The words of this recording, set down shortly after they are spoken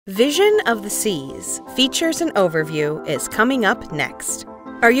Vision of the Seas features and overview is coming up next.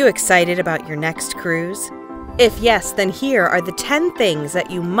 Are you excited about your next cruise? If yes, then here are the 10 things that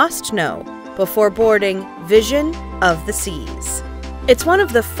you must know before boarding Vision of the Seas. It's one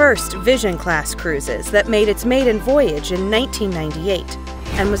of the first Vision class cruises that made its maiden voyage in 1998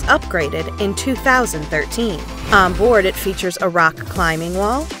 and was upgraded in 2013. On board, it features a rock climbing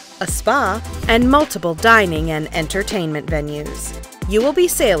wall, a spa, and multiple dining and entertainment venues. You will be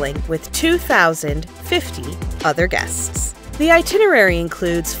sailing with 2,050 other guests. The itinerary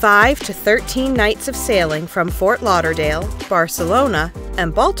includes 5 to 13 nights of sailing from Fort Lauderdale, Barcelona,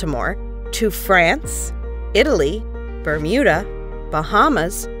 and Baltimore to France, Italy, Bermuda,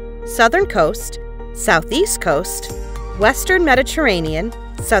 Bahamas, Southern Coast, Southeast Coast, Western Mediterranean,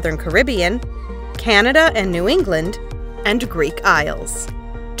 Southern Caribbean, Canada and New England, and Greek Isles.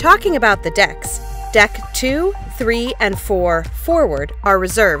 Talking about the decks, Deck 2, 3, and 4 forward are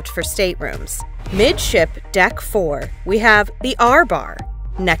reserved for staterooms. Midship Deck 4, we have the R-Bar,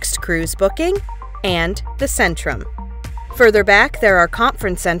 Next Cruise Booking, and the Centrum. Further back, there are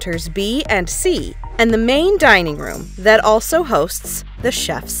Conference Centers B and C, and the main dining room that also hosts the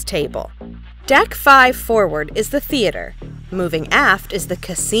chef's table. Deck 5 forward is the theater. Moving aft is the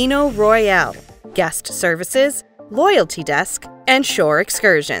Casino Royale, guest services, loyalty desk, and shore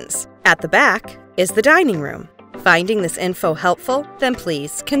excursions. At the back is the dining room. Finding this info helpful? Then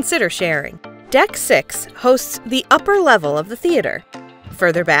please consider sharing. Deck 6 hosts the upper level of the theater.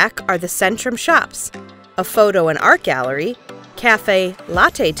 Further back are the Centrum shops, a photo and art gallery, Cafe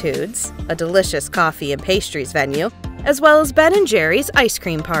Latitudes, a delicious coffee and pastries venue, as well as Ben & Jerry's ice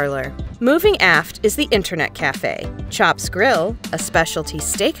cream parlor. Moving aft is the Internet Cafe, Chops Grill, a specialty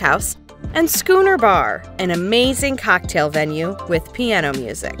steakhouse, and Schooner Bar, an amazing cocktail venue with piano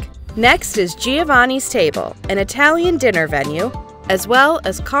music. Next is Giovanni's Table, an Italian dinner venue, as well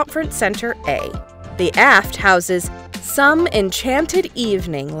as Conference Center A. The aft houses Some Enchanted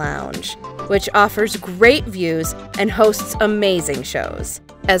Evening Lounge, which offers great views and hosts amazing shows,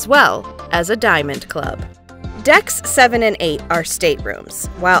 as well as a diamond club. Decks 7 and 8 are staterooms,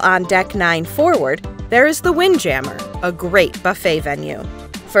 while on Deck 9 forward, there is the Windjammer, a great buffet venue.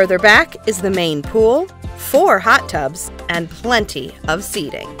 Further back is the main pool, 4 hot tubs, and plenty of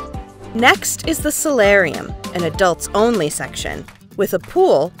seating. Next is the Solarium, an adults-only section, with a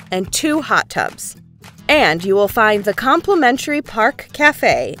pool and 2 hot tubs. And you will find the complimentary Park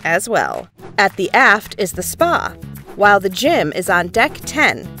Cafe as well. At the aft is the spa, while the gym is on Deck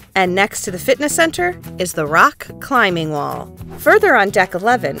 10, and next to the fitness center is the rock climbing wall. Further on Deck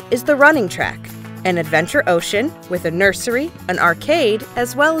 11 is the running track, an adventure ocean with a nursery, an arcade,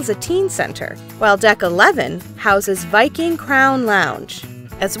 as well as a teen center, while Deck 11 houses Viking Crown Lounge,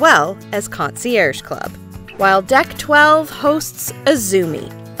 as well as Concierge Club, while Deck 12 hosts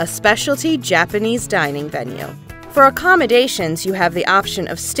Azumi, a specialty Japanese dining venue. For accommodations, you have the option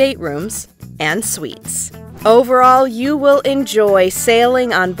of staterooms and suites. Overall, you will enjoy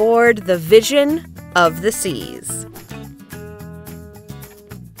sailing on board the Vision of the Seas.